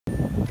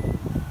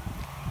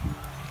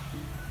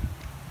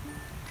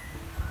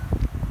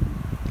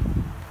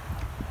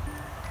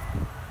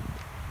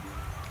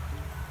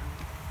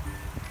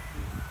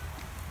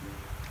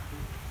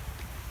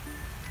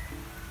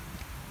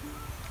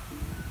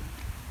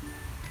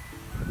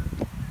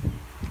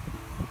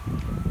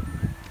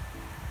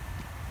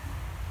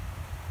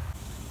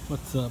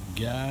What's up,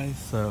 guys?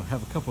 So I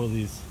have a couple of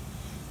these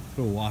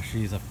little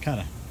washies. I've kind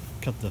of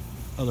cut the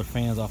other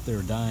fans off, they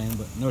were dying,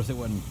 but noticed it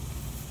wasn't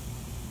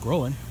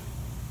growing.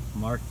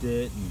 Marked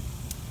it,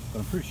 but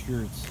I'm pretty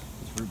sure it's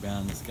root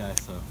bound in this guy,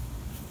 so I'm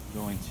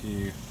going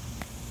to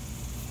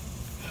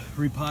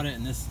repot it.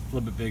 And this a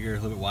little bit bigger, a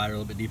little bit wider, a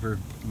little bit deeper.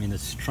 I mean,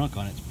 this trunk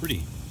on it's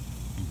pretty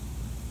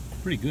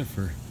good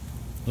for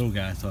little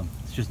guy, so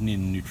it's just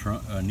needing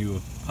a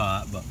new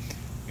pot. But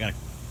I got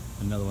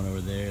another one over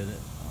there that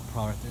I'll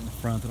probably right there in the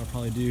front that I'll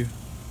probably do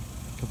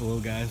a couple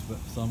little guys. But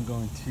so I'm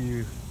going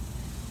to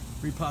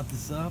repot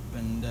this up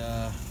and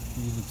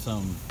using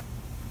some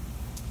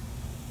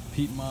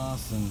peat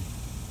moss and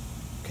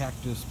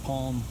cactus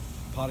palm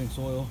potting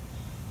soil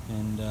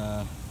and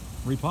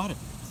repot it.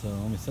 So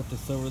let me set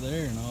this over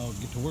there and I'll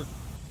get to work.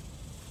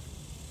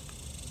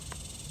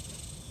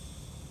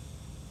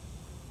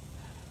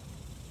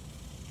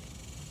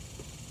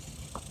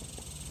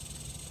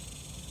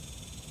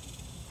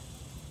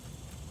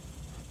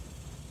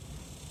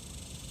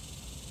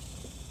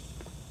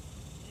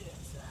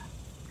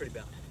 Pretty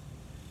bound.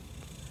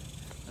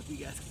 I don't know if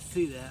you guys can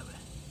see that, but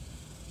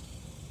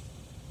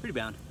pretty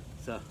bound.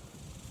 So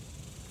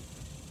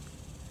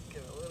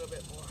give it a little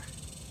bit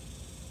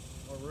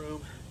more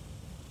room.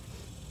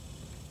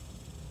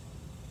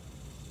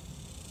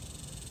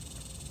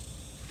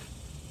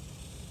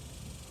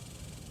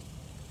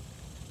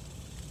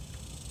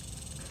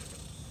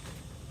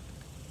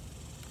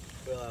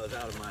 Well, I was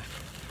out of my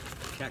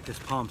cactus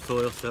palm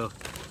soil, so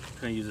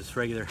I'm going to use this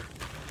regular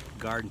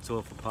garden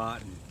soil for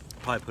pot and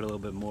probably put a little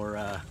bit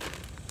more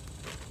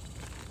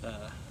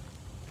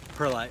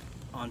perlite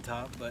on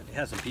top, but it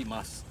has some peat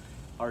moss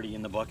already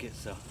in the bucket,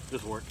 so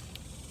this will work.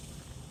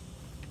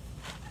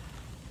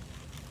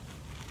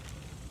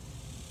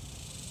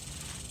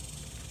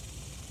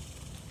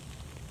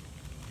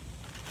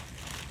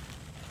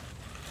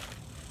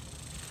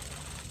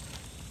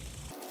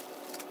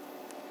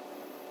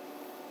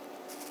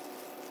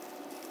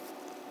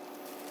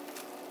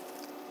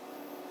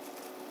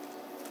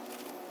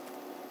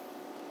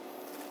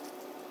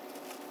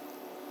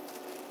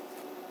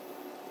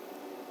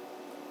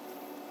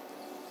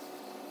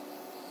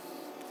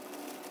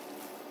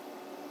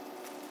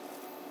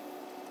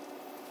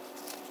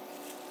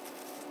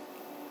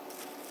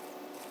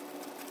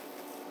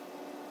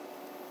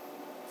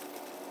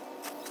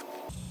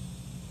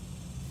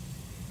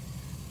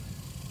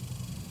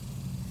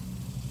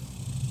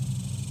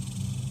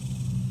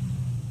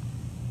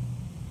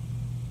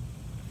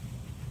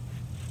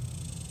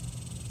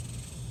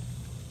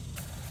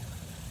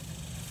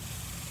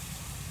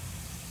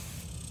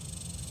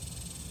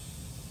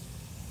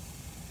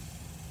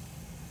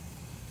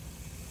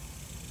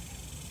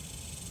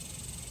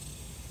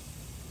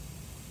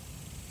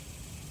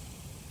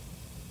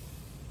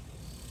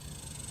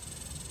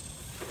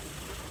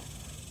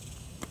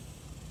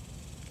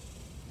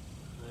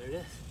 There it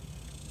is.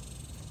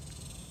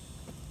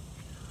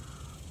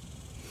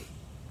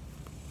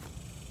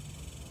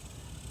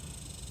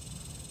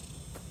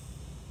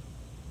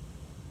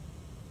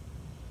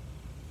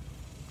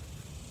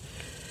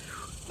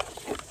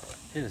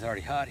 It is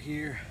already hot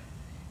here,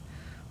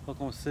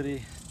 Oklahoma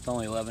City. It's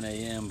only 11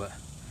 a.m., but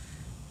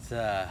it's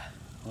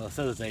well, it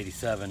says it's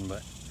 87, but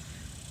it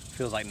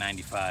feels like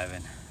 95,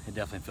 and it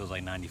definitely feels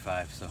like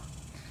 95. So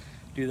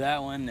do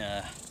that one.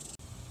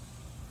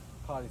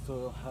 Potting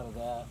soil out of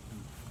that,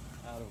 and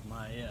out of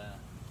my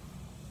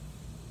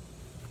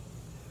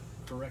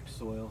direct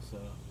soil, so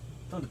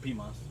tons of peat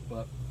moss.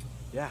 But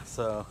yeah,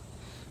 so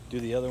do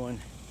the other one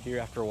here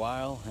after a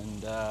while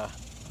and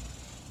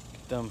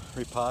get them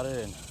repotted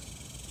and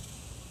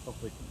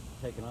hopefully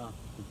taken off.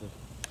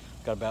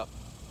 Got about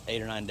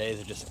 8 or 9 days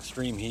of just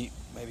extreme heat.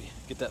 Maybe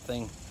get that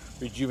thing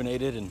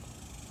rejuvenated and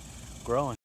growing.